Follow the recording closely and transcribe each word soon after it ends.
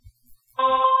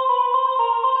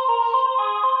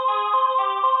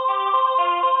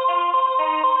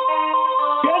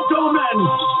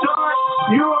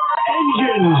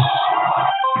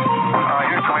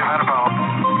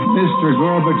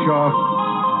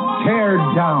Gorbachev, tear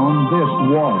down this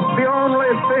wall. The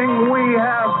only thing we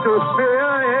have to fear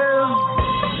is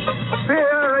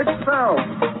fear itself.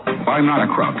 I'm not a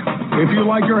crook. If you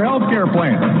like your health care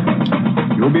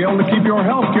plan, you'll be able to keep your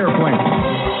health care plan.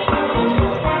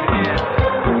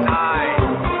 9,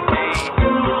 8, 7,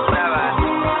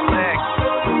 6,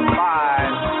 5,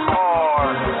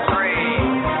 4, 3,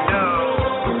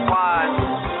 2,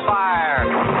 1, fire.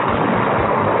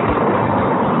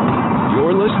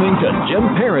 You're listening to Jim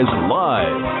Paris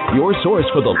Live, your source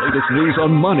for the latest news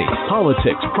on money,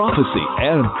 politics, prophecy,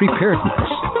 and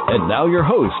preparedness. And now your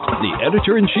host, the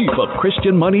editor-in-chief of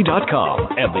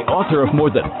ChristianMoney.com and the author of more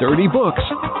than 30 books,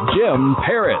 Jim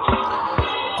Paris.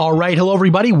 All right. Hello,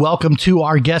 everybody. Welcome to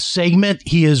our guest segment.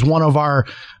 He is one of our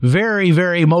very,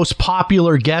 very most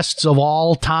popular guests of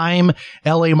all time.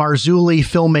 L.A. Marzulli,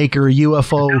 filmmaker,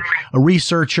 UFO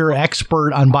researcher,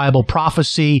 expert on Bible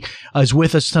prophecy, is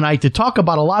with us tonight to talk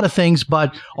about a lot of things,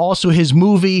 but also his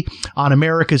movie on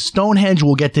America's Stonehenge.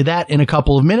 We'll get to that in a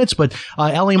couple of minutes. But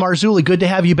L.A. Marzulli, good to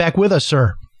have you back with us,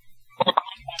 sir.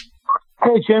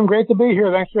 Hey, Jim. Great to be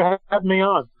here. Thanks for having me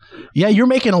on. Yeah, you're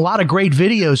making a lot of great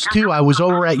videos, too. I was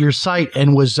over at your site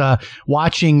and was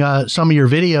watching some of your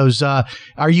videos.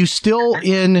 Are you still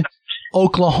in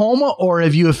Oklahoma, or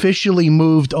have you officially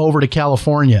moved over to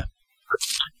California?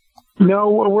 No,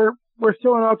 we're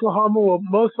still in Oklahoma. We'll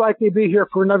most likely be here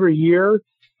for another year.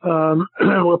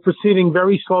 We're proceeding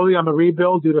very slowly on the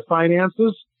rebuild due to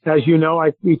finances. As you know,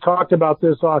 we talked about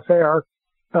this off air.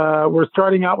 We're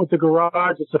starting out with the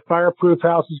garage. It's a fireproof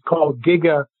house. It's called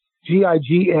Giga. Giga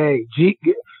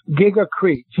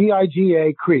Crete,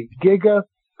 Giga Crete, Giga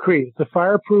Crete. It's a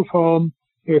fireproof home.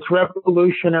 It's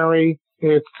revolutionary.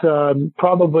 It's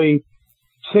probably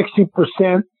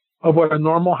 60% of what a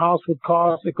normal house would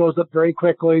cost. It goes up very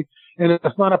quickly, and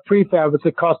it's not a prefab. It's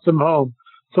a custom home.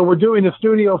 So we're doing the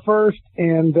studio first,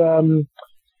 and then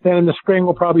in the spring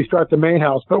we'll probably start the main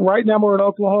house. But right now we're in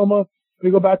Oklahoma. We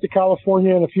go back to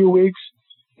California in a few weeks,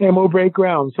 and we'll break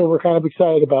ground. So we're kind of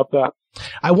excited about that.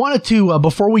 I wanted to,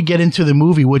 before we get into the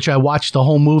movie, which I watched the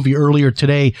whole movie earlier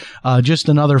today, just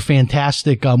another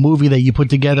fantastic movie that you put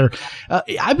together.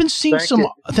 I've been seeing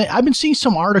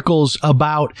some articles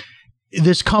about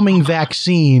this coming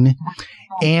vaccine,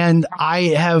 and I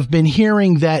have been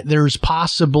hearing that there's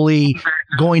possibly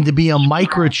going to be a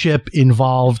microchip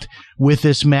involved with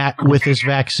this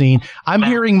vaccine. I'm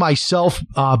hearing myself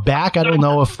back. I don't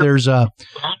know if there's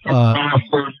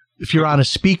if you're on a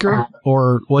speaker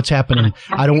or what's happening.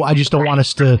 I just don't want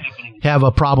us to have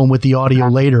a problem with the audio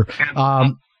later.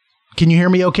 Can you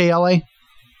hear me okay, LA?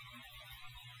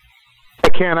 I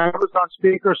can. I was on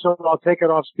speaker, so I'll take it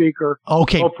off speaker.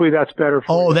 Okay. Hopefully that's better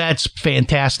for you. Oh, that's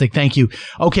fantastic. Thank you.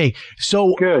 Okay.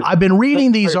 So Good. I've been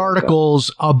reading these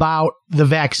articles about the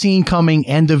vaccine coming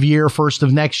end of year, first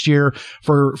of next year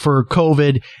for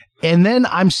COVID. And then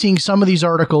I'm seeing some of these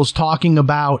articles talking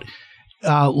about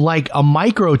like a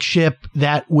microchip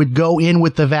that would go in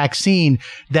with the vaccine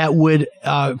that would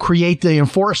create the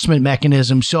enforcement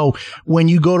mechanism. So when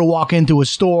you go to walk into a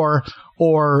store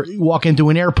or walk into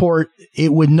an airport,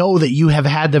 it would know that you have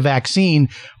had the vaccine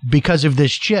because of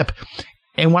this chip.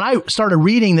 And when I started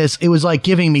reading this, it was like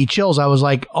giving me chills. I was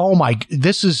like, oh my,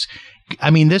 this is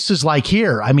like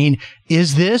here. I mean,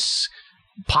 is this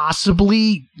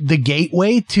possibly the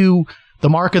gateway to the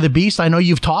mark of the beast? I know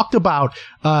you've talked about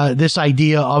this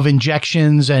idea of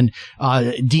injections and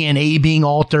DNA being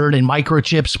altered and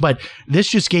microchips, but this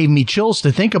just gave me chills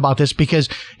to think about this because,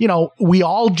 you know, we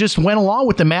all just went along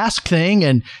with the mask thing,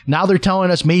 and now they're telling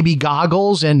us maybe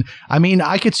goggles. And I mean,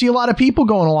 I could see a lot of people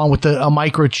going along with a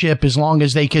microchip as long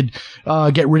as they could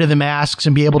get rid of the masks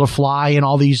and be able to fly, and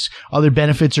all these other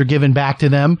benefits are given back to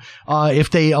them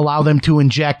if they allow them to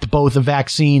inject both a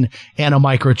vaccine and a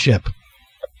microchip.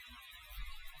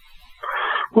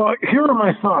 Well, here are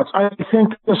my thoughts. I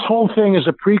think this whole thing is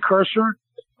a precursor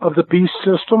of the beast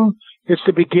system. It's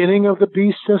the beginning of the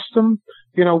beast system.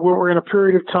 You know, we're in a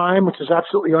period of time which is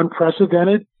absolutely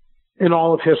unprecedented in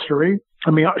all of history.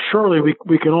 I mean, surely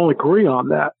we can all agree on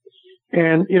that.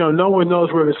 And, you know, no one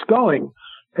knows where it's going.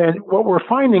 And what we're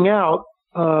finding out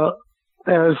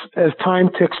as time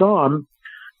ticks on,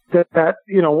 that,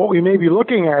 you know, what we may be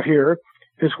looking at here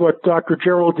is what Dr.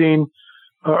 Carl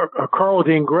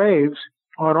Dean Graves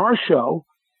on our show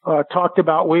talked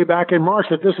about way back in March,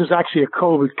 that this is actually a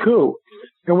COVID coup.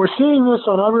 And we're seeing this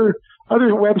on other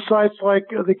websites like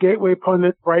the Gateway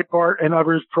Pundit, Breitbart, and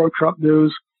others, Pro-Trump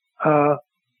News.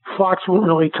 Fox won't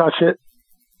really touch it.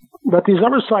 But these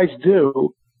other sites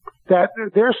do. That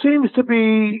there seems to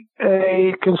be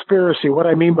a conspiracy. What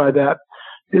I mean by that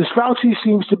is Fauci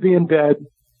seems to be in bed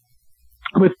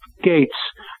with Gates.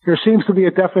 There seems to be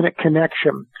a definite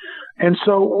connection. And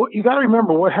so you got to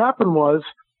remember what happened was,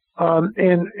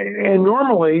 and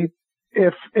normally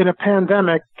if in a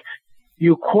pandemic,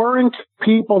 you quarantine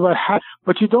people that have,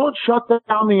 but you don't shut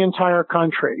down the entire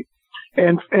country.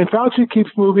 And Fauci keeps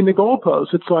moving the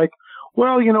goalposts. It's like,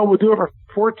 well, we'll do it for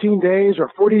 14 days or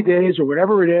 40 days or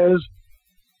whatever it is.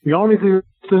 We only do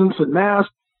distance and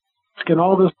masks and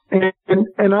all this. And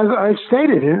as I've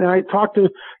stated, and I talked to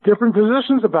different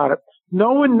physicians about it,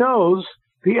 no one knows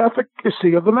the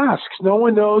efficacy of the masks. No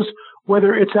one knows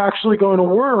whether it's actually going to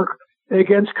work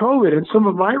against COVID. And some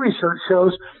of my research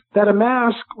shows that a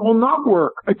mask will not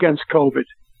work against COVID.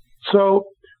 So,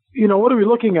 what are we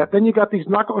looking at? Then you got these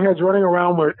knuckleheads running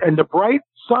around in the bright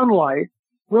sunlight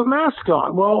with masks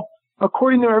on. Well,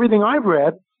 according to everything I've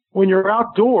read, when you're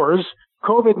outdoors,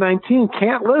 COVID-19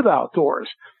 can't live outdoors.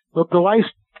 The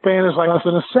lifespan is like less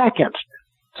than a second.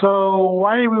 So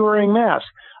why are we wearing masks?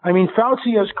 I mean,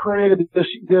 Fauci has created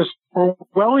this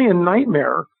Orwellian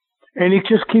nightmare, and he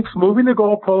just keeps moving the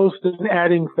goalposts and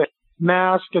adding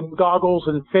masks and goggles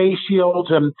and face shields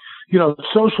and,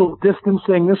 social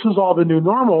distancing. This is all the new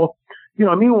normal.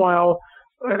 Meanwhile,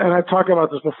 and I've talked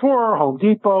about this before, Home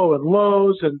Depot and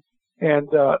Lowe's and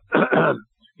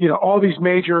all these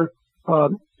major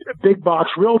big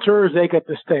box realtors, they get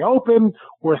to stay open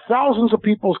where thousands of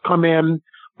people come in,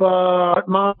 but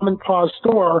mom and pa's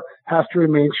store has to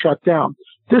remain shut down.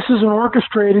 This is an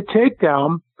orchestrated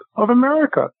takedown of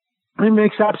America. It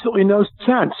makes absolutely no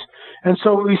sense. And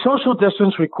so we social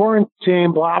distance, we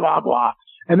quarantine, blah, blah, blah.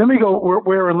 And then we go,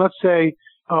 we're in, let's say,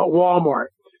 Walmart.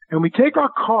 And we take our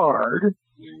card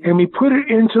and we put it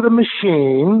into the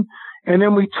machine and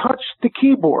then we touch the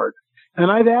keyboard. And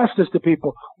I've asked this to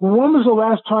people, when was the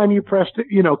last time you pressed it,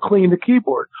 clean the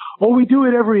keyboard? Oh, we do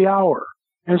it every hour.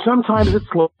 And sometimes it's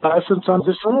less and sometimes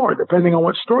it's more, depending on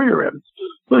what store you're in.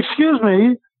 But excuse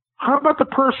me, how about the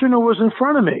person who was in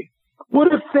front of me? What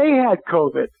if they had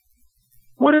COVID?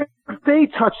 What if they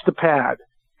touched the pad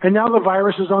and now the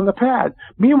virus is on the pad?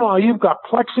 Meanwhile, you've got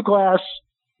plexiglass,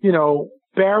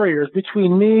 barriers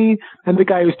between me and the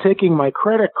guy who's taking my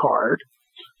credit card.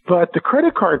 But the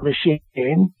credit card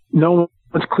machine, no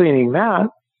one's cleaning that.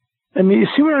 I mean, you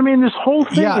see what I mean? This whole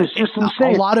thing is just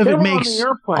insane. A lot of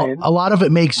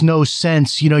it makes no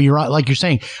sense. You're like you're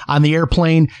saying on the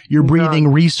airplane, you're breathing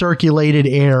recirculated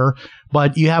air,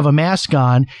 but you have a mask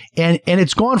on, and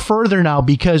it's gone further now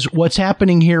because what's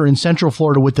happening here in Central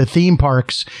Florida with the theme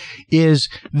parks is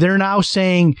they're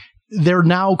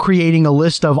now creating a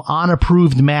list of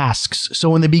unapproved masks.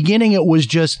 So in the beginning, it was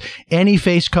just any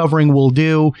face covering will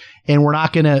do. And we're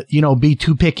not going to, be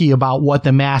too picky about what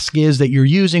the mask is that you're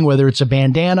using, whether it's a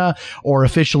bandana or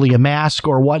officially a mask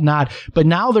or whatnot. But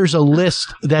now there's a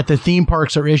list that the theme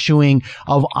parks are issuing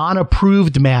of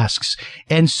unapproved masks.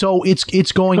 And so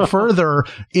it's going further.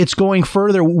 It's going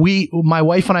further. My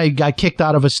wife and I got kicked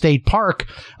out of a state park,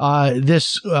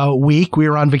 this week. We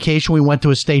were on vacation. We went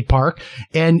to a state park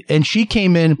and she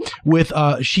came in with,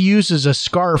 she uses a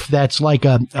scarf that's like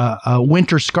a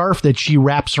winter scarf that she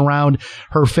wraps around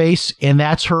her face. And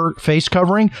that's her face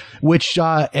covering, which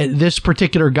this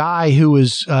particular guy who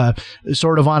was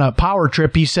sort of on a power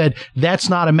trip, he said, that's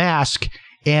not a mask.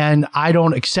 And I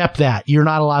don't accept that. You're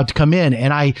not allowed to come in.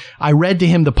 And I read to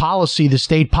him the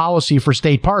state policy for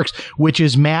state parks, which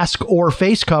is mask or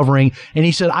face covering. And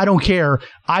he said, I don't care.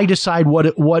 I decide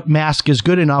what mask is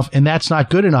good enough, and that's not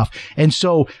good enough. And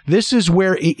so this is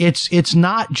where it's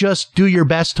not just do your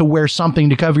best to wear something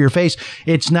to cover your face.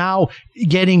 It's now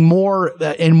getting more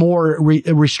and more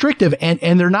restrictive.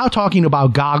 And they're now talking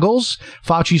about goggles.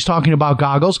 Fauci's talking about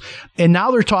goggles. And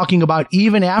now they're talking about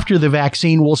even after the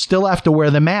vaccine, we'll still have to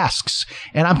wear the masks.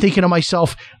 And I'm thinking to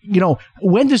myself,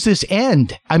 when does this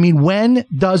end? I mean, when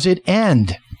does it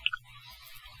end?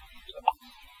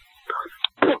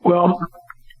 Well,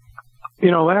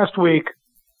 last week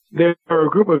there were a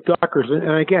group of doctors,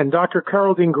 and again, Dr.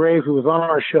 Carol Dean Graves, who was on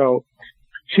our show,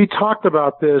 she talked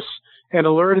about this and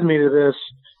alerted me to this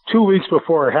 2 weeks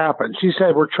before it happened. She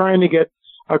said, we're trying to get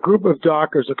a group of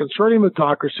doctors, a consortium of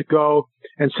doctors to go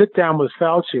and sit down with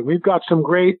Fauci. We've got some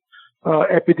great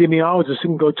epidemiologists who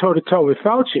can go toe-to-toe with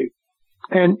Fauci.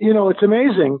 And, it's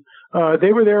amazing.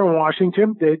 They were there in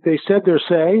Washington. They said their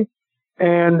say,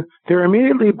 and they're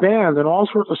immediately banned on all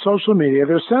sorts of social media.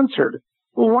 They're censored.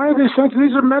 Well, why are they censored?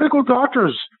 These are medical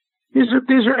doctors. These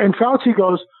are, and Fauci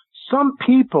goes, some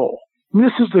people, and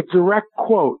this is the direct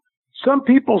quote, some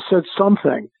people said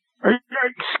something.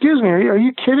 Excuse me, are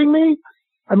you kidding me?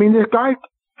 I mean, this guy,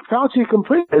 Fauci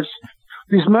completes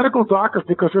these medical doctors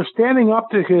because they're standing up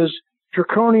to his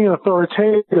draconian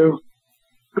authoritative,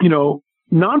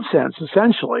 nonsense,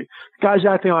 essentially. The guy's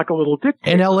acting like a little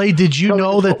dictator. In LA, did you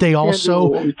know that they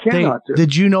also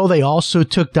did you know they also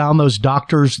took down those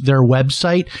doctors, their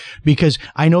website? Because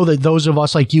I know that those of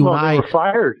us like you and I were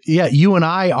fired. Yeah, you and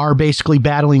I are basically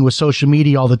battling with social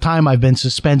media all the time. I've been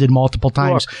suspended multiple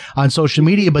times on social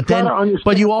media,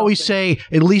 but you always say,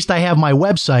 at least I have my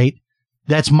website.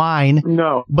 That's mine.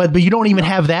 No. But you don't even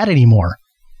have that anymore.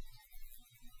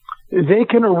 They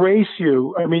can erase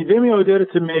you. I mean, Vimeo did it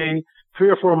to me 3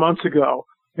 or 4 months ago,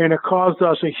 and it caused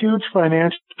us a huge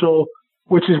financial,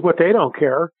 which is what they don't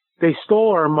care. They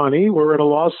stole our money. We're in a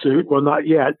lawsuit. Well, not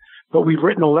yet, but we've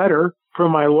written a letter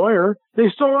from my lawyer. They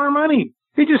stole our money.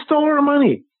 They just stole our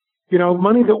money. You know,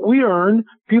 money that we earned.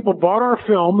 People bought our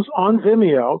films on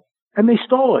Vimeo, and they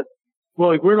stole it.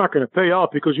 Well, we're not going to pay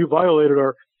out because you violated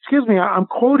our... Excuse me, I'm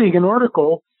quoting an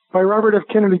article by Robert F.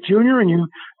 Kennedy Jr., and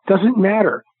doesn't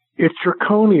matter. It's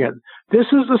draconian. This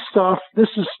is the stuff, this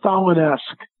is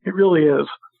Stalin-esque. It really is.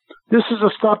 This is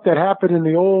the stuff that happened in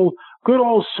the good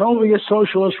old Soviet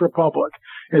Socialist Republic.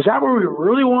 Is that where we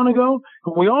really want to go?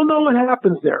 And we all know what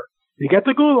happens there. You get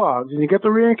the gulags, and you get the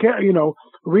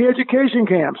re-education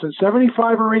camps, and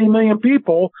 75 or 80 million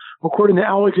people, according to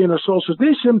Alexander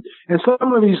Solzhenitsyn, and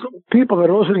some of these people that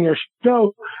are listening to your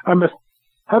show,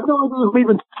 have no idea what we've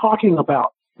been talking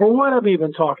about. Or what I'm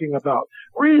even talking about.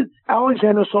 Read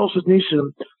Alexander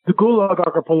Solzhenitsyn, The Gulag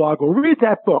Archipelago. Read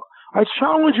that book. I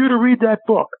challenge you to read that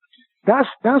book. That's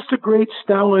the great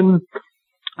Stalin,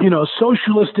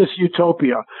 socialist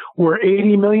utopia, where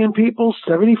 80 million people,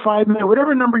 75 million,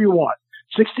 whatever number you want,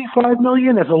 65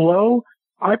 million as a low.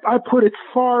 I put it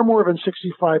far more than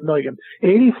 65 million.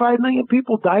 85 million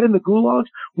people died in the gulags.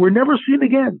 Were never seen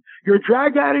again. You're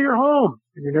dragged out of your home,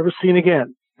 and you're never seen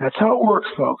again. That's how it works,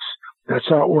 folks. That's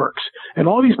how it works. And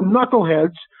all these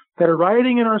knuckleheads that are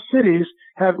rioting in our cities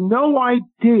have no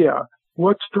idea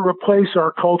what to replace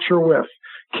our culture with.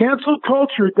 Cancel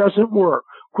culture doesn't work.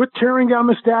 Quit tearing down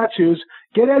the statues.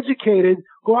 Get educated.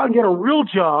 Go out and get a real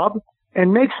job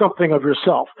and make something of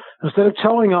yourself. Instead of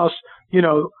telling us,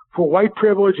 for white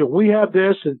privilege and we have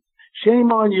this and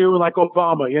shame on you, like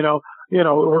Obama,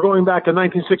 we're going back to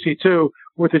 1962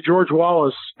 with the George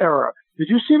Wallace era. Did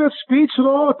you see that speech at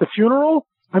all at the funeral?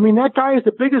 I mean, that guy is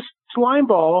the biggest slime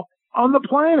ball on the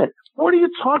planet. What are you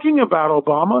talking about,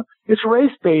 Obama? It's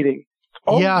race baiting.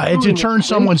 Yeah, and to turn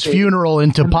someone's funeral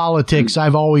into politics,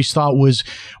 I've always thought was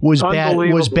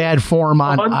bad form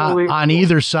on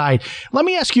either side. Let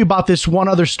me ask you about this one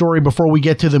other story before we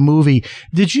get to the movie.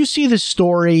 Did you see the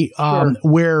story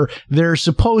where they're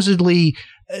supposedly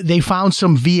they found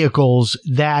some vehicles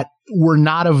that were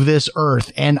not of this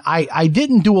earth? And I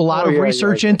didn't do a lot of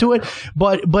research into it,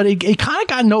 but it kind of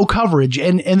got no coverage.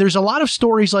 And there's a lot of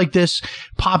stories like this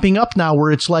popping up now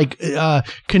where it's like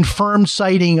confirmed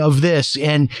sighting of this.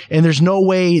 And there's no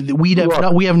way that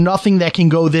we have nothing that can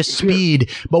go this speed,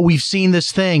 but we've seen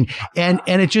this thing. And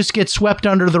it just gets swept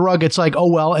under the rug. It's like,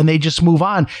 oh, well, and they just move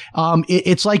on.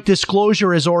 It's like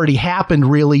disclosure has already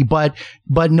happened really, but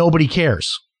nobody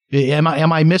cares. Am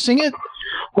I missing it?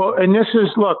 Well, and this is,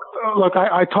 look,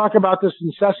 I talk about this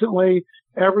incessantly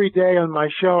every day on my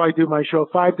show. I do my show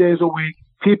 5 days a week,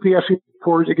 PPS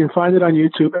reports. You can find it on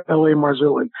YouTube, L.A.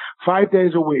 Marzulli. 5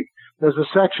 days a week. There's a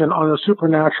section on the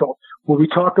supernatural where we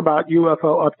talk about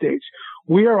UFO updates.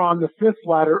 We are on the fifth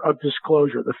ladder of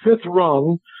disclosure, the fifth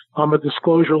rung on the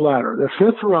disclosure ladder, the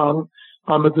fifth rung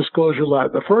on the disclosure ladder.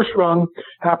 The first rung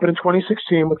happened in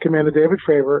 2016 with Commander David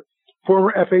Fravor,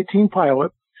 former F-18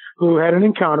 pilot, who had an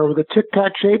encounter with a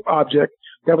tic-tac-shaped object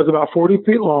that was about 40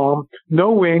 feet long,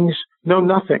 no wings, no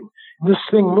nothing. This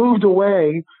thing moved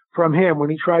away from him when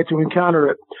he tried to encounter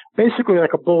it, basically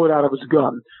like a bullet out of his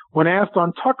gun. When asked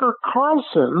on Tucker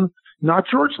Carlson, not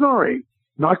George Norrie,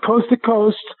 not Coast to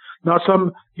Coast, not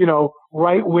some,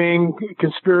 right-wing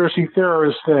conspiracy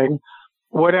theorist thing,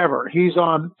 whatever. He's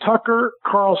on Tucker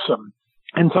Carlson.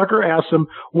 And Tucker asked him,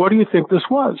 what do you think this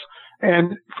was?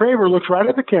 And Fravor looks right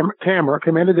at the camera,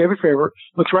 Commander David Fravor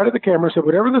looks right at the camera and said,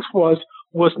 whatever this was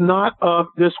not of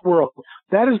this world.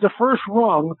 That is the first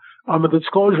rung on the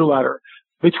disclosure ladder.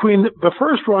 Between the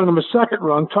first rung and the second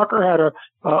rung, Tucker had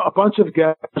a bunch of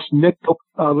guests, Nick,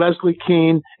 Leslie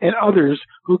Keene, and others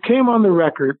who came on the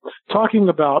record talking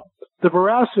about the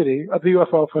veracity of the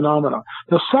UFO phenomena.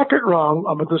 The second rung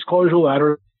on the disclosure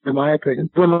ladder, in my opinion,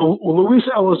 when Luis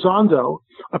Elizondo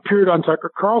appeared on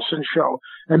Tucker Carlson's show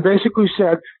and basically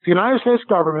said the United States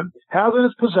government has in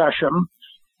its possession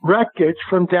wreckage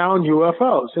from downed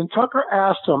UFOs. And Tucker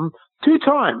asked him 2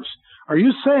 times, are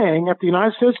you saying that the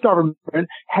United States government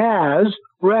has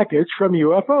wreckage from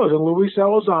UFOs? And Luis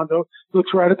Elizondo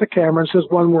looks right at the camera and says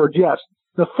one word, yes.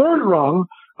 The third rung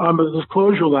on the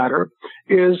disclosure ladder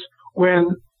is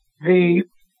when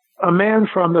a man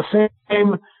from the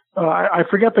same, I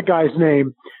forget the guy's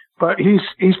name, but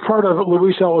he's part of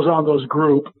Luis Elizondo's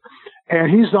group, and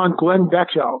he's on Glenn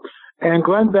Beck's show. And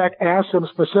Glenn Beck asked him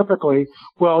specifically,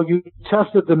 well, you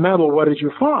tested the metal, what did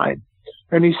you find?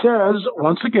 And he says,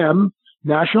 once again,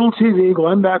 national TV,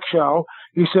 Glenn Beck show,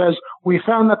 he says, we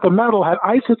found that the metal had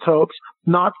isotopes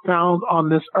not found on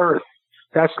this earth.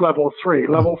 That's level 3.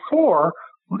 Level 4,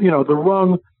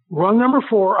 the rung number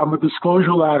 4 on the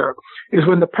disclosure ladder is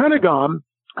when the Pentagon,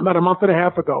 about a month and a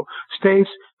half ago, states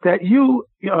that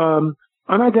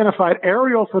unidentified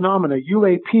aerial phenomena,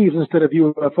 UAPs instead of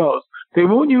UFOs. They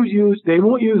won't use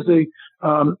the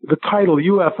title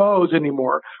UFOs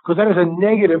anymore because that has a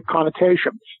negative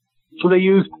connotation. So they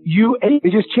use UAP. They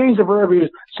just change the verbiage.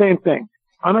 Same thing.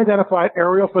 Unidentified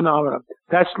aerial phenomena.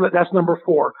 That's number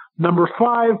 4. Number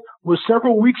 5 was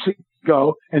several weeks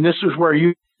ago, and this is where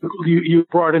you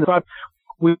brought in 5.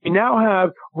 We now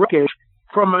have wreckage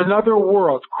from another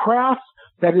world, craft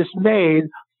that is made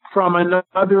from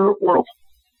another world.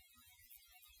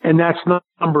 And that's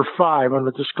number 5 on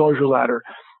the disclosure ladder.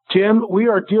 Jim, we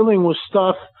are dealing with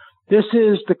stuff. This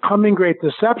is the coming great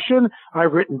deception.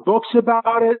 I've written books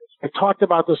about it. I've talked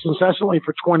about this incessantly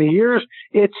for 20 years.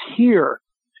 It's here.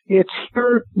 It's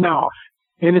here now.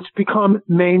 And it's become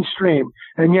mainstream.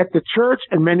 And yet the church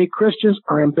and many Christians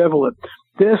are ambivalent.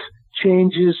 This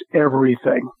changes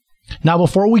everything. Now,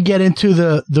 before we get into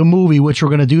the movie, which we're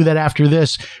going to do that after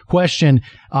this question,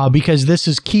 because this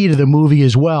is key to the movie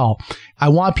as well, I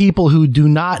want people who do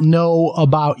not know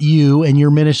about you and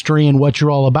your ministry and what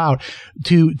you're all about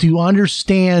to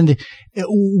understand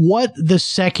what the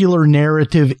secular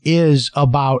narrative is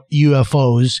about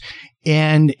UFOs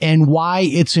and why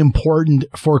it's important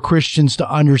for Christians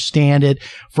to understand it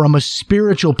from a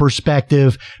spiritual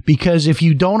perspective, because if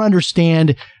you don't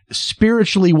understand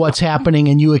spiritually what's happening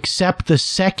and you accept the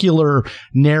secular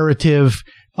narrative,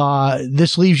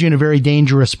 this leaves you in a very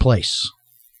dangerous place.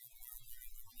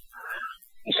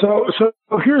 So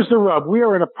here's the rub. We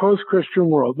are in a post-Christian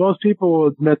world. Most people will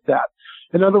admit that.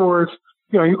 In other words,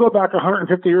 you go back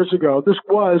 150 years ago, this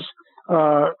was,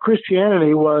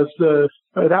 Christianity was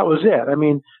that was it. I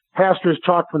mean, pastors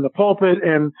talked from the pulpit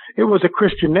and it was a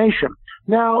Christian nation.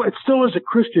 Now, it still is a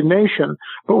Christian nation,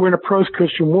 but we're in a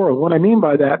post-Christian world. What I mean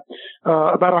by that,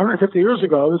 about 150 years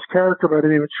ago, this character by the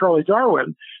name of Charlie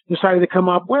Darwin decided to come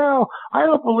up, well, I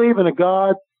don't believe in a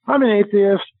God. I'm an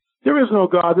atheist. There is no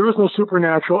God. There is no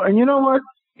supernatural. And you know what?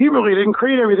 He really didn't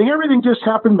create everything. Everything just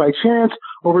happened by chance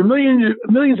over millions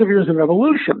of years of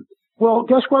evolution. Well,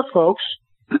 guess what, folks?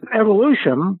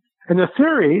 Evolution and the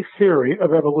theory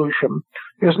of evolution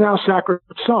is now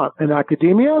sacrosanct in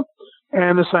academia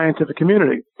and the scientific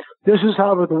community. This is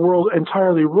how the world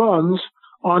entirely runs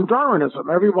on Darwinism.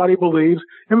 Everybody believes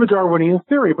in the Darwinian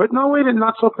theory, but no, wait,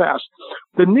 not so fast.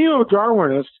 The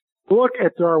neo-Darwinists look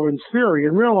at Darwin's theory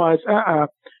and realize,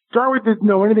 Darwin didn't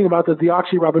know anything about the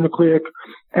deoxyribonucleic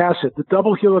acid, the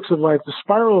double helix of life, the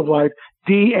spiral of life,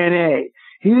 DNA.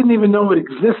 He didn't even know it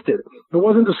existed. It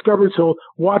wasn't discovered until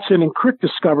Watson and Crick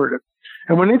discovered it.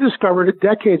 And when they discovered it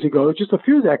decades ago, just a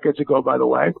few decades ago, by the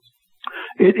way,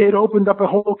 it opened up a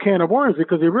whole can of worms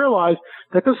because they realized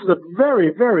that this is a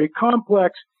very, very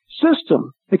complex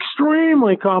system,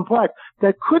 extremely complex,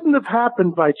 that couldn't have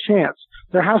happened by chance.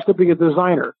 There has to be a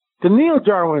designer. The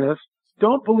neo-Darwinists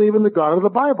don't believe in the God of the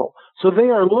Bible. So they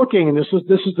are looking, and this is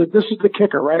the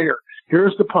kicker right here.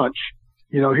 Here's the punch.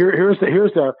 Here's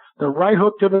the right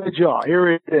hook to the jaw.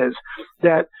 Here it is.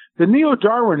 That the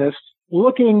neo-Darwinists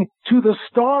looking to the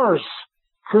stars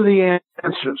for the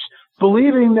answers,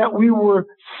 believing that we were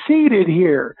seeded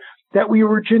here, that we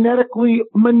were genetically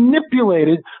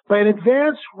manipulated by an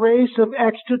advanced race of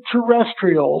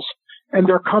extraterrestrials, and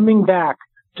they're coming back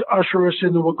to usher us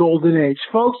into a golden age.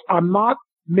 Folks, I'm not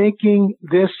making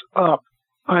this up.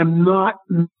 I'm not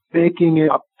making it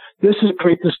up. This is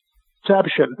great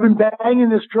deception. I've been banging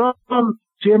this drum,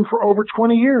 Jim, for over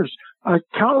 20 years.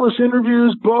 Countless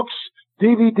interviews, books,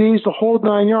 DVDs, the whole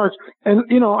 9 yards. And,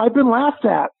 I've been laughed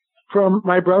at from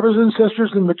my brothers and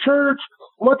sisters in the church.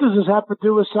 What does this have to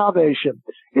do with salvation?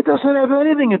 It doesn't have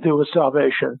anything to do with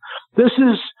salvation. This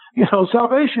is,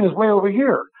 salvation is way over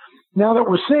here. Now that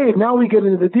we're saved, now we get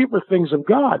into the deeper things of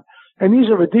God. And these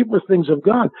are the deeper things of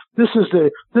God. This is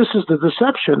the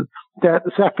deception that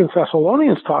the 2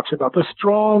 Thessalonians talks about, the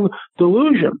strong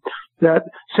delusion that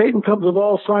Satan comes with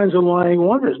all signs and lying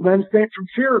wonders. Men faint from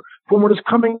fear from what is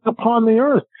coming upon the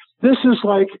earth. This is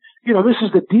like, this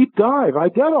is the deep dive. I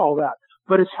get all that,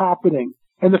 but it's happening.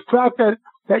 And the fact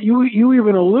that you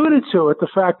even alluded to it, the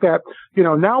fact that,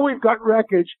 now we've got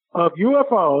wreckage of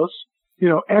UFOs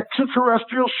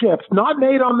extraterrestrial ships not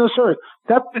made on this earth.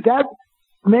 That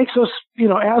makes us,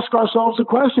 ask ourselves the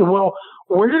question, well,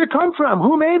 where did it come from?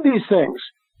 Who made these things?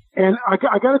 And I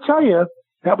got to tell you,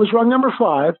 that was rung number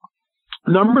 5.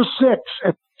 Number 6,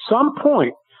 at some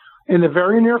point in the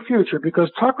very near future,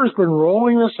 because Tucker's been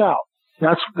rolling this out.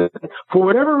 For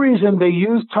whatever reason, they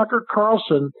used Tucker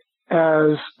Carlson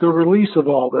as the release of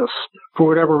all this, for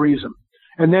whatever reason.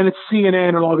 And then it's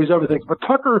CNN and all these other things. But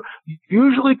Tucker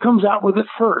usually comes out with it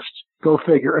first. Go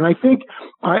figure. And I think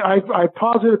I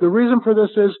posited the reason for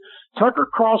this is Tucker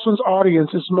Carlson's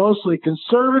audience is mostly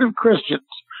conservative Christians.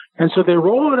 And so they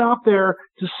roll it out there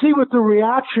to see what the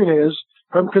reaction is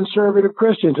from conservative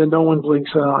Christians, and no one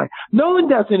blinks an eye. No one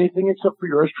does anything except for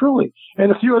yours truly and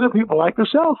a few other people like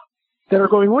yourself that are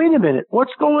going, wait a minute,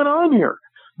 what's going on here?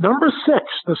 Number 6,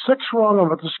 the 6th rung on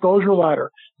the disclosure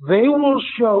ladder, they will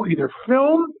show either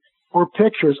film or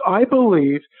pictures, I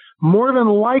believe, more than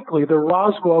likely the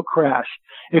Roswell crash.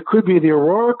 It could be the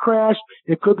Aurora crash.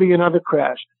 It could be another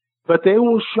crash. But they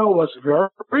will show us very,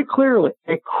 very clearly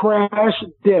a crash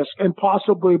disk and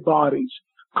possibly bodies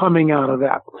coming out of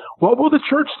that. What will the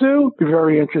church do? Be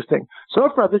very interesting. So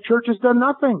far, the church has done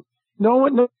nothing. No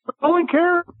one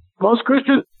cares. Most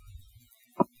Christians.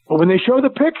 But when they show the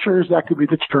pictures, that could be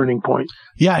the turning point.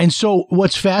 Yeah, and so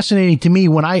what's fascinating to me,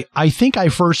 when I think I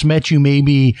first met you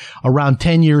maybe around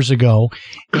 10 years ago,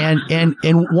 and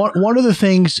one of the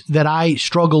things that I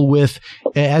struggle with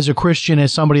as a Christian,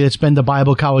 as somebody that's been to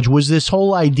Bible college, was this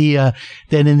whole idea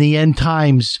that in the end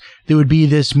times there would be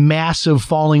this massive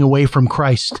falling away from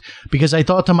Christ. Because I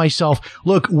thought to myself,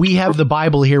 look, we have the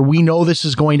Bible here. We know this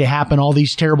is going to happen, all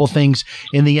these terrible things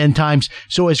in the end times.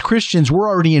 So as Christians, we're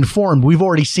already informed. We've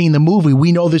already seen the movie.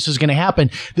 We know this is going to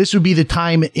happen. This would be the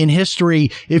time in history,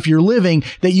 if you're living,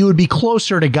 that you would be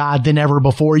closer to God than ever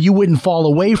before. You wouldn't fall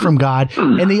away from God.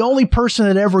 And the only person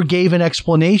that ever gave an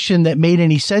explanation that made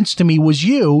any sense to me was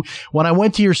you, when I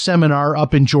went to your seminar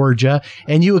up in Georgia,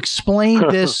 and you explained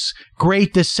this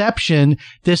great deception,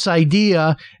 this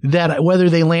idea that whether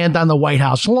they land on the White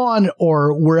House lawn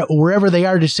or wherever they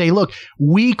are, to say, look,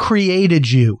 we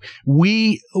created you.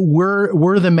 We're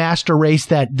the master race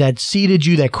that seeded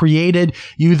you, that created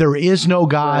you. There is no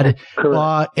God.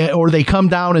 Or they come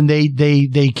down and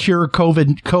they cure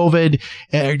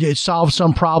COVID, solve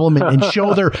some problem and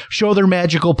show their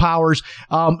magical powers.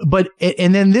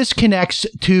 And then this connects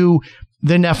to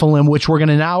the Nephilim, which we're going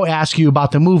to now ask you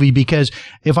about the movie, because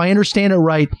if I understand it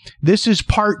right, this is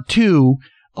part 2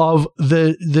 of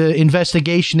the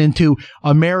investigation into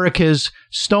America's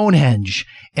Stonehenge.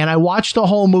 And I watched the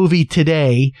whole movie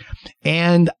today,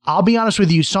 and I'll be honest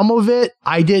with you, some of it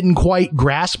I didn't quite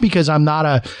grasp because I'm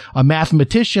not a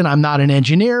mathematician, I'm not an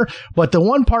engineer, but the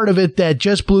one part of it that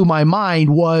just blew my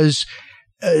mind was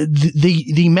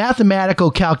the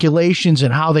mathematical calculations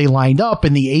and how they lined up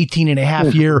in the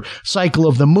 18.5 year cycle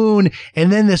of the moon.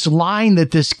 And then this line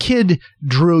that this kid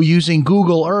drew using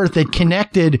Google Earth that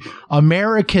connected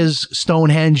America's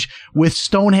Stonehenge with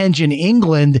Stonehenge in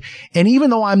England. And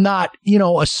even though I'm not,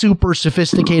 a super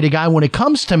sophisticated guy when it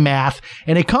comes to math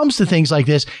and it comes to things like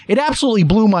this, it absolutely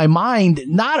blew my mind.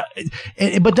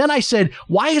 But then I said,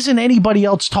 why isn't anybody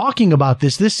else talking about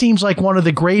this? This seems like one of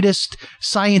the greatest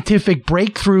scientific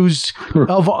breakthroughs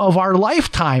of our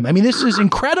lifetime. I mean, this is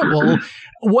incredible.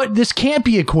 This can't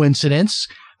be a coincidence.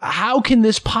 How can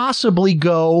this possibly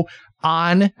go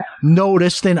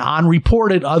unnoticed and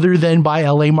unreported other than by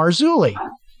L.A. Marzulli?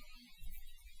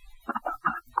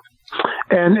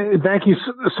 And thank you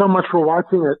so much for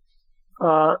watching it.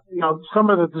 Some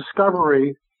of the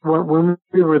discovery when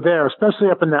we were there, especially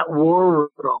up in that war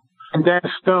room, and Dan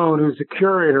Stone, who's the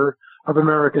curator of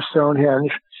America's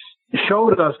Stonehenge,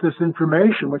 showed us this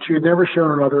information, which he had never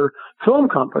shown another film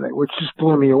company, which just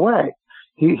blew me away.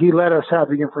 He let us have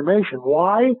the information.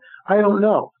 Why? I don't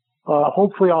know.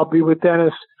 Hopefully I'll be with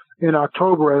Dennis in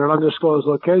October at an undisclosed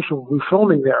location. We'll be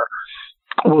filming there.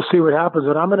 We'll see what happens.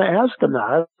 And I'm going to ask him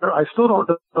that. I still don't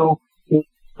know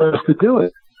how to do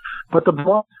it. But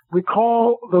we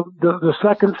call the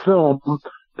second film,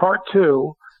 part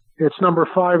 2. It's number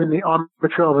 5 in the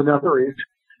Betrayal of the Nephilim.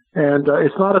 And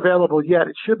it's not available yet.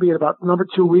 It should be in about another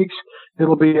 2 weeks.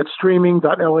 It'll be at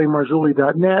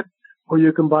streaming.lamarzulli.net, or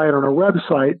you can buy it on our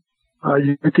website.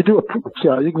 You could do a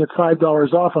sale. You can get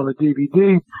 $5 off on the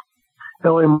DVD,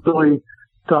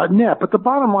 lamarzulli.net. But the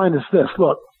bottom line is this.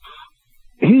 Look,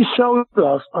 he showed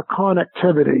us a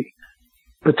connectivity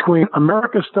between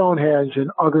America's Stonehenge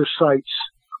and other sites.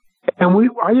 And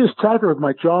I just sat there with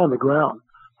my jaw on the ground.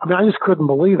 I mean, I just couldn't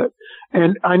believe it.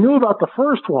 And I knew about the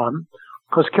first one,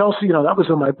 because Kelsey, that was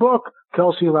in my book.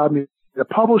 Kelsey allowed me to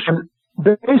publish it.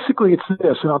 basically it's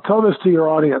this, and I'll tell this to your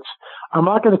audience. I'm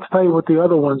not going to tell you what the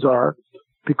other ones are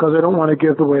because I don't want to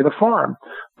give away the farm.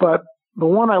 But the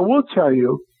one I will tell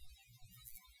you,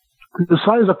 the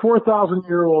site is a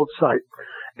 4,000-year-old site.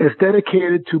 It's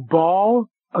dedicated to Baal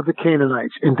of the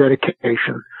Canaanites in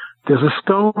dedication. There's a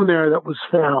stone there that was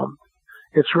found.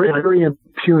 It's written in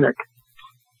Punic,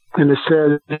 and it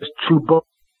says to Baal,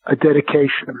 a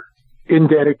dedication, in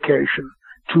dedication.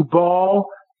 To Baal,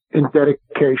 in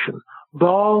dedication.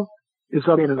 Baal is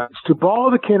of the Canaanites. To Baal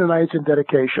of the Canaanites in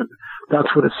dedication.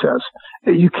 That's what it says.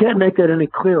 You can't make that any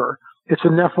clearer. It's a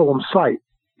Nephilim site.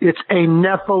 It's a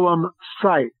Nephilim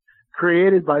site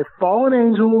created by fallen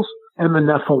angels and the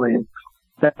Nephilim.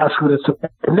 That's what it's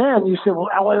about. And then you say, well,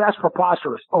 that's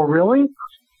preposterous. Oh, really?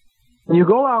 And you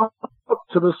go out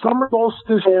to the summer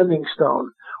solstice standing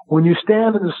stone. When you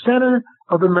stand in the center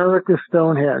of America's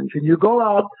Stonehenge, and you go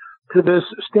out to this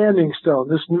standing stone,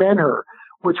 this menhir,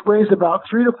 which weighs about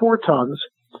 3 to 4 tons,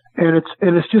 and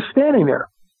it's just standing there.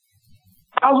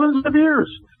 Thousands of years.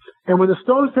 And when the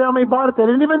Stone family bought it, they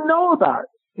didn't even know about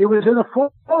it. It was in a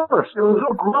forest. It was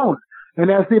grown. And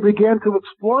as they began to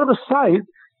explore the site,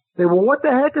 they were, what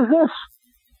the heck is this?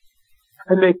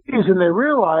 And they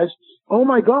realized, oh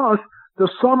my gosh, the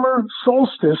summer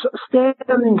solstice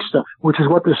standing stone, which is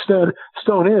what the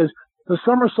stone is, the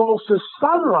summer solstice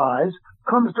sunrise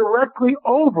comes directly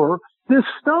over this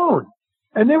stone.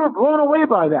 And they were blown away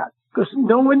by that because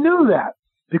no one knew that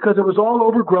because it was all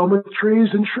overgrown with trees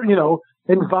and,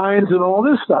 and vines and all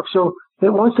this stuff. So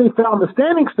that once they found the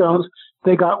standing stones,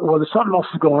 they got, well, there's something else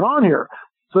is going on here.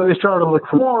 So they started to look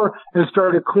for more and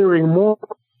started clearing more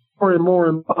and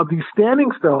more of these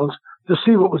standing stones to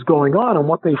see what was going on. And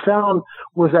what they found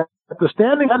was that the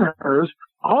standing menhirs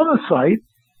on the site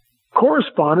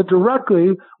corresponded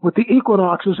directly with the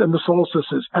equinoxes and the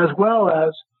solstices, as well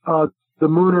as the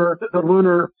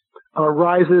lunar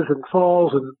rises and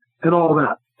falls and all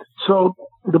that. So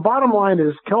the bottom line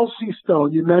is Kelsey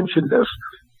Stone, you mentioned this.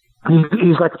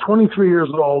 He's like 23 years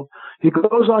old. He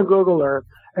goes on Google Earth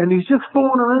and he's just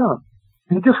fooling around.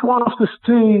 He just wants to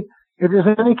see if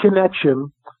there's any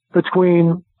connection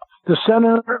between the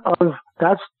center of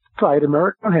that site,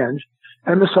 American Stonehenge,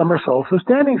 and the summer solstice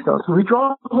standing stone. So he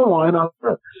draws the line on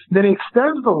Earth. Then he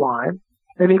extends the line,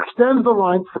 and he extends the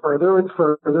line further and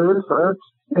further and further,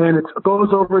 and it goes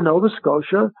over Nova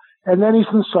Scotia, and then he's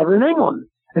in southern England.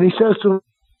 And he says to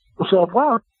himself,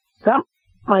 wow, that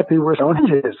might be where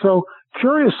Stonehenge is. So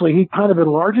curiously, he kind of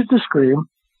enlarges the screen,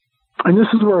 and this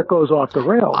is where it goes off the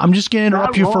rails. I'm just going to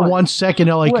interrupt you for 1 second,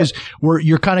 Ellie, because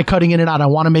you're kind of cutting in and out. I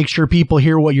want to make sure people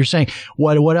hear what you're saying.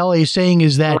 What Ellie is saying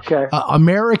is that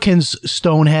Americans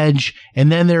Stonehenge,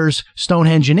 and then there's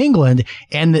Stonehenge in England,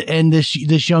 and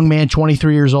this young man,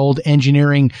 23 years old,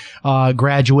 engineering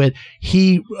graduate,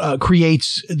 he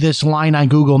creates this line on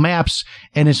Google Maps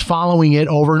and is following it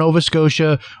over Nova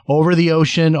Scotia, over the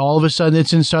ocean. All of a sudden,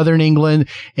 it's in southern England,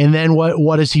 and then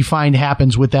what does he find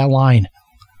happens with that line?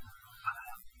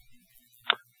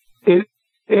 It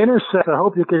intersects. I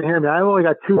hope you can hear me. I only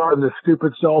got 2 on this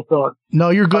stupid cell phone. No,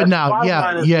 you're good now.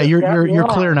 Yeah, you're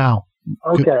clear now.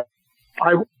 Okay.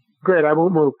 Great. I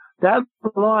won't move. That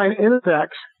line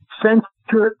intersects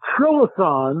Center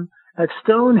Trillathon at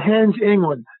Stonehenge,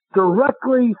 England,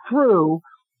 directly through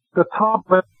the top.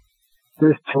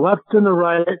 There's the left and the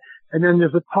right, and then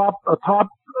there's a top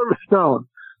stone.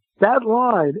 That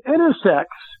line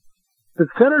intersects the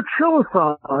Center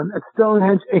Trillathon at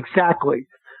Stonehenge exactly.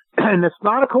 And it's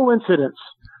not a coincidence.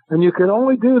 And you can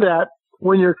only do that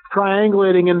when you're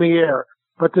triangulating in the air.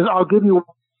 But I'll give you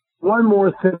one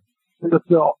more thing to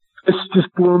Phil. This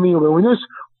just blew me away.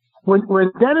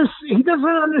 When Dennis, he doesn't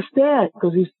understand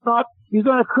because he's not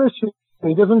a Christian.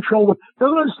 He doesn't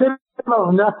understand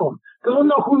about Nephilim. Doesn't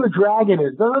know who the dragon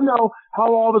is. Doesn't know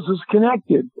how all this is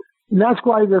connected. And that's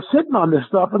why they're sitting on this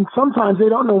stuff. And sometimes they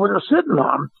don't know what they're sitting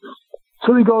on.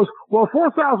 So he goes, well,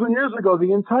 4,000 years ago,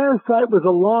 the entire site was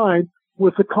aligned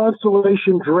with the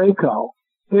constellation Draco.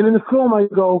 And in the film, I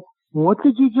go, what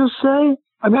did you just say?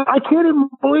 I mean, I can't even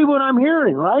believe what I'm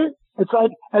hearing, right? It's like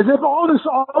as if all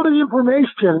the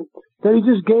information that he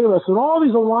just gave us and all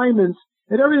these alignments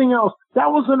and everything else, that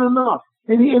wasn't enough.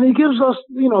 And he gives us,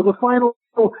 the final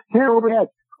hair overhead.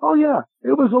 Oh, yeah,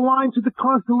 it was aligned to the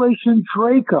constellation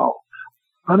Draco.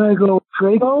 And I go,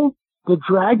 Draco? The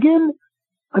dragon?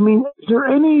 I mean, is there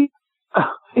any,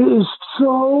 it is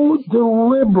so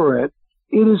deliberate.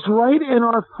 It is right in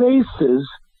our faces.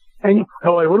 And,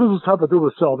 what does this have to do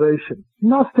with salvation?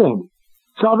 Nothing.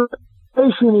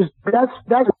 Salvation is, that's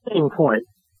the main point.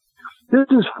 This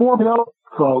is forming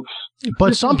folks.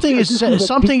 But something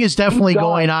is definitely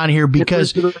going on here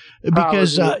because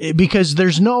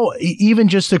there's no, even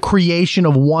just the creation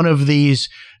of one of these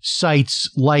sites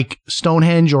like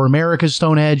Stonehenge or America's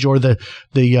Stonehenge or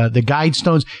the guide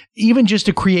stones, even just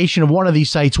the creation of one of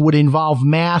these sites would involve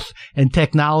math and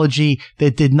technology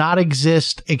that did not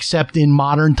exist except in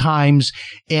modern times,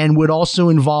 and would also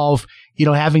involve,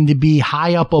 having to be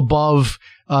high up above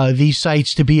these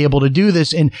sites to be able to do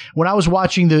this. And when I was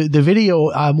watching the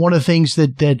video, one of the things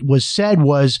that was said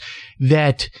was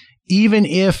that even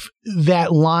if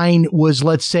that line was,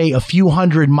 let's say, a few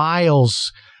hundred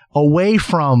miles away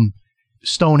from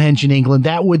Stonehenge in England,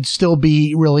 that would still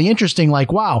be really interesting.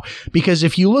 Like, wow, because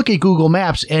if you look at Google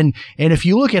Maps and if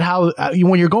you look at how,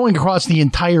 when you're going across the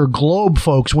entire globe,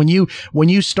 folks, when you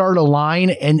start a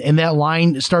line and that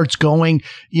line starts going,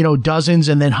 dozens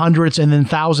and then hundreds and then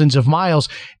thousands of miles,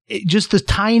 just the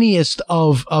tiniest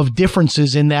of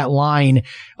differences in that line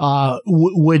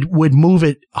would move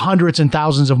it hundreds and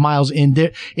thousands of miles in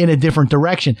a different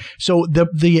direction. So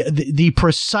the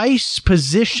precise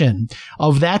position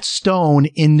of that stone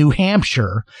in New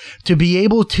Hampshire to be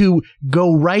able to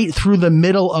go right through the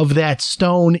middle of that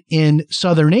stone in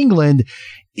southern England,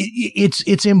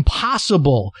 it's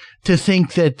impossible to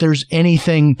think that there's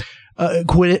anything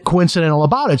coincidental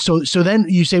about it. So then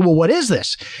you say, well, what is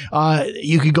this?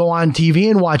 You could go on TV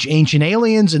and watch Ancient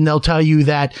Aliens, and they'll tell you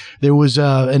that there was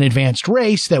an advanced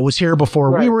race that was here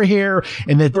before we were here,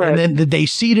 and that and then that they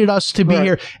seeded us to be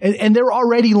here, and they're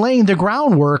already laying the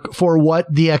groundwork for what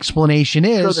the explanation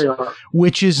is,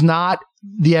 which is not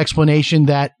the explanation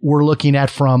that we're looking at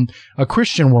from a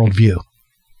Christian worldview.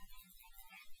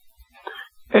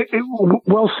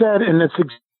 Well said, and it's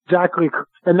exactly,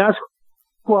 and that's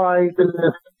why in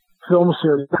this film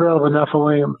series, Trail of the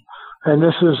Nephilim, and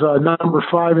this is number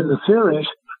 5 in the series.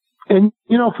 And,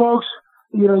 folks,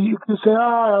 you can say,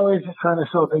 I always just trying to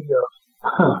sell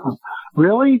videos.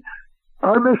 Really?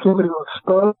 Our mission is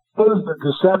to expose the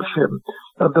deception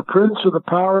of the prince of the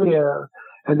power of the air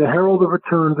and the herald of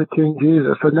return of the King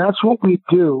Jesus. And that's what we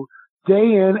do day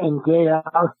in and day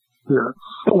out here.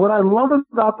 But what I love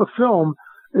about the film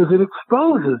is it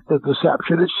exposes the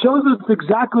deception. It shows us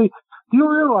exactly. Do you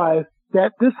realize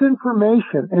that this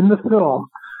information in the film,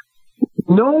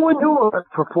 no one knew of it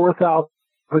for 4,000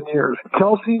 years?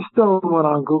 Kelsey Stone went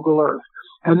on Google Earth.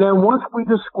 And then once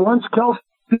Kelsey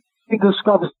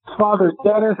discovered his father,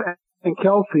 Dennis and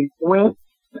Kelsey went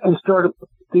and started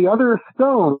the other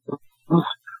stones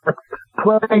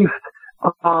placed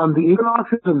on the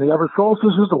equinoxes and the upper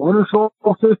solstices, the winter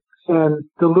solstice, and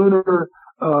the lunar,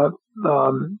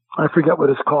 I forget what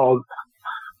it's called.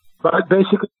 But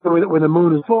basically, when the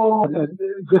moon is full, and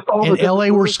just all. In LA,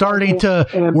 we're starting to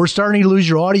lose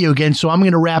your audio again. So I'm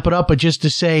going to wrap it up, but just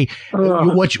to say,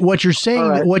 what you're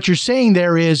saying, what you're saying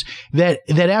there is that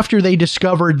after they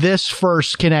discovered this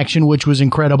first connection, which was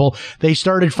incredible, they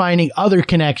started finding other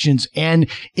connections, and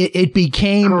it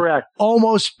became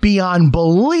almost beyond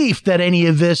belief that any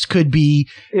of this could be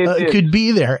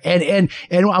there. And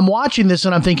I'm watching this,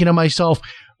 and I'm thinking to myself,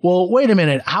 well, wait a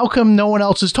minute. How come no one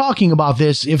else is talking about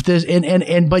this? If this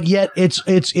but yet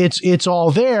it's all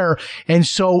there. And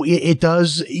so it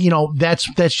does,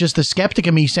 that's just the skeptic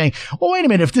of me saying, well, wait a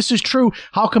minute. If this is true,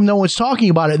 how come no one's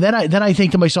talking about it? Then I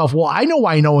think to myself, well, I know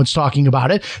why no one's talking about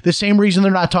it. The same reason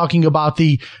they're not talking about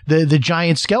the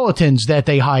giant skeletons that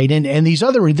they hide and these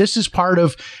other, this is part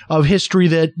of history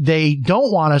that they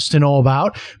don't want us to know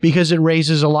about because it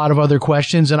raises a lot of other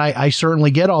questions. And I certainly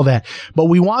get all that, but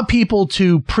we want people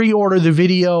to pre-order the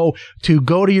video, to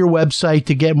go to your website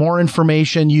to get more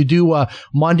information. You do a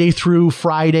Monday through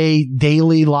Friday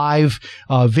daily live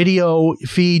video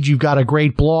feed. You've got a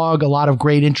great blog, a lot of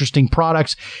great interesting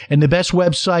products. And the best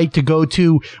website to go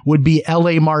to would be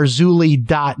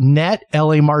lamarzulli.net,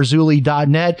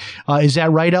 lamarzulli.net. Is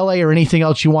that right, LA, or anything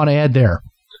else you want to add there?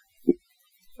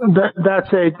 That's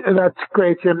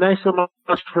great, Jim. Thanks so much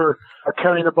for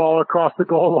carrying the ball across the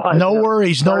goal line. No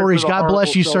worries. God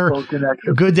bless you, sir.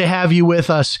 Good to have you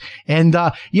with us. And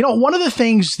one of the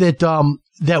things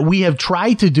that we have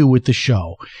tried to do with the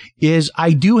show is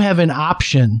I do have an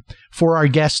option for our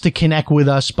guests to connect with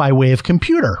us by way of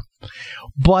computer.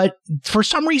 But for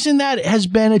some reason, that has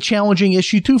been a challenging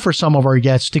issue, too, for some of our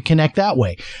guests to connect that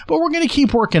way. But we're going to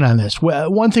keep working on this.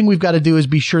 One thing we've got to do is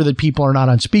be sure that people are not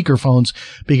on speakerphones,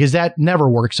 because that never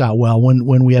works out well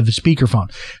when we have the speakerphone.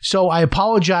 So I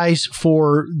apologize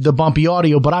for the bumpy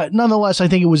audio, but nonetheless, I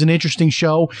think it was an interesting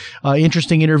show,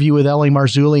 interesting interview with L.A.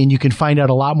 Marzulli, and you can find out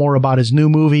a lot more about his new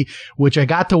movie, which I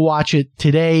got to watch it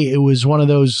today. It was one of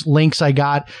those links I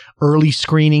got, early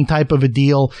screening type of a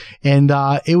deal, and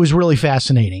it was really fascinating.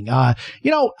 fascinating.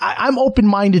 I'm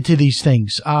open-minded to these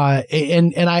things.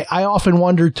 And I often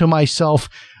wonder to myself,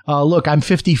 look, I'm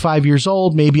 55 years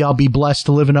old. Maybe I'll be blessed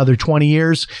to live another 20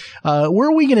 years. Where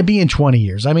are we going to be in 20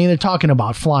 years? I mean, they're talking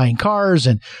about flying cars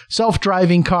and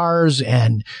self-driving cars,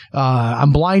 and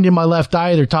I'm blind in my left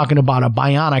eye. They're talking about a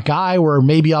bionic eye where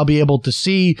maybe I'll be able to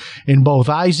see in both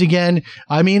eyes again.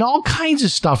 I mean, all kinds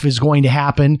of stuff is going to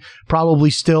happen, probably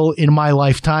still in my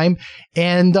lifetime.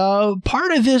 And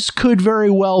part of this could very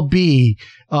well be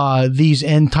these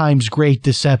end times great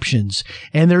deceptions.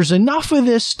 And there's enough of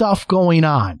this stuff going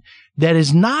on that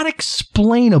is not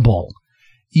explainable.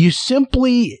 You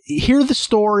simply hear the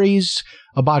stories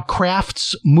about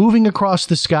crafts moving across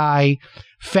the sky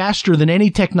faster than any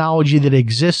technology that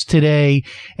exists today.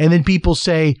 And then people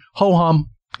say, ho hum,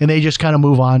 and they just kind of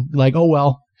move on like, oh,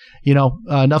 well,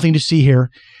 nothing to see here.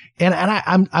 And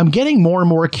I'm getting more and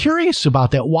more curious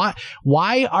about that.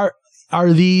 Why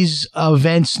are these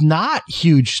events not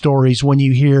huge stories when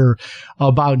you hear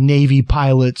about Navy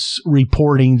pilots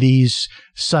reporting these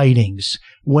sightings,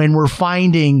 when we're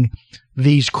finding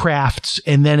these crafts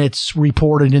and then it's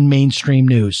reported in mainstream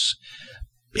news?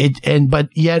 But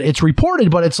yet it's reported,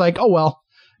 but it's like, oh, well,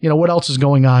 what else is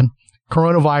going on?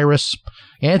 Coronavirus,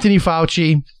 Anthony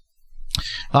Fauci,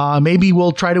 maybe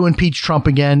we'll try to impeach Trump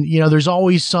again. There's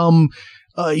always some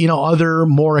other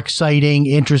more exciting,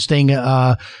 interesting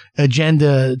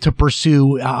agenda to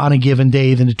pursue on a given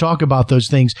day than to talk about those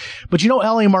things. But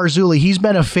L.A. Marzulli, he's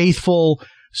been a faithful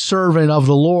servant of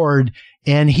the Lord,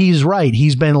 and he's right.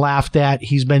 He's been laughed at.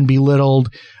 He's been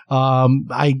belittled.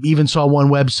 I even saw one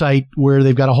website where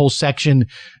they've got a whole section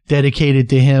dedicated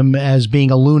to him as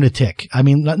being a lunatic. I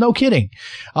mean, no kidding.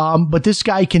 But this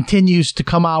guy continues to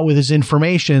come out with his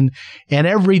information, and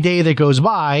every day that goes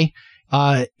by,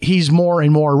 he's more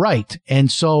and more right.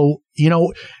 And so,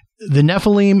 the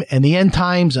Nephilim and the end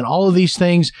times and all of these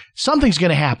things, something's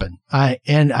going to happen.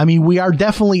 And I mean, we are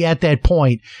definitely at that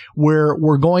point where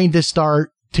we're going to start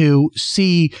to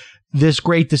see this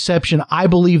great deception. I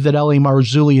believe that L.A.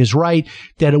 Marzulli is right,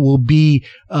 that it will be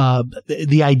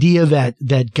the idea that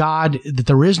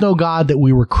there is no God, that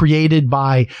we were created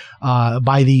by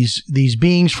these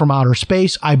beings from outer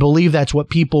space. I believe that's what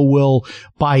people will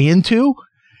buy into.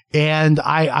 And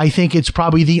I think it's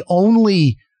probably the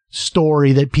only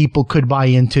story that people could buy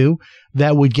into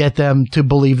that would get them to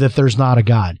believe that there's not a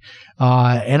God.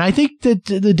 And I think that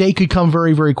the day could come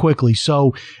very, very quickly.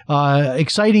 So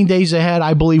exciting days ahead.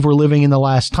 I believe we're living in the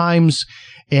last times.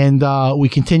 And we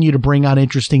continue to bring on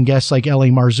interesting guests like L.A.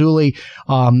 Marzulli.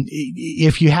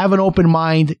 If you have an open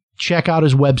mind, check out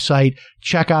his website,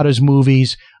 check out his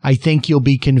movies. I think you'll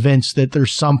be convinced that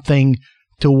there's something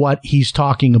to what he's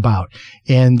talking about.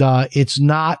 And it's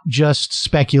not just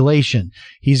speculation.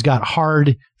 He's got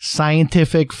hard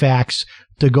scientific facts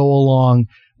to go along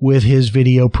with his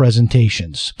video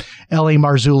presentations.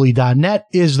 lamarzulli.net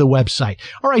is the website.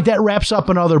 All right, that wraps up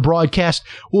another broadcast.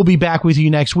 We'll be back with you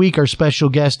next week. Our special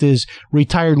guest is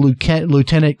retired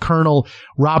Lieutenant Colonel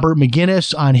Robert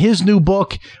McGinnis on his new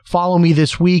book. Follow me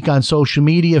this week on social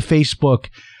media, Facebook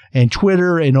and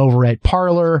Twitter, and over at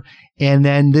Parler. And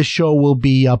then this show will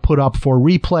be put up for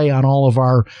replay on all of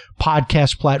our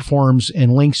podcast platforms,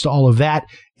 and links to all of that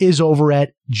is over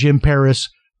at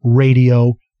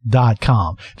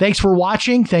JimParisRadio.com. Thanks for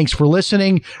watching. Thanks for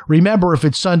listening. Remember, if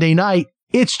it's Sunday night,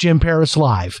 it's Jim Paris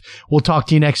Live. We'll talk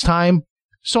to you next time.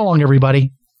 So long,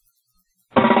 everybody.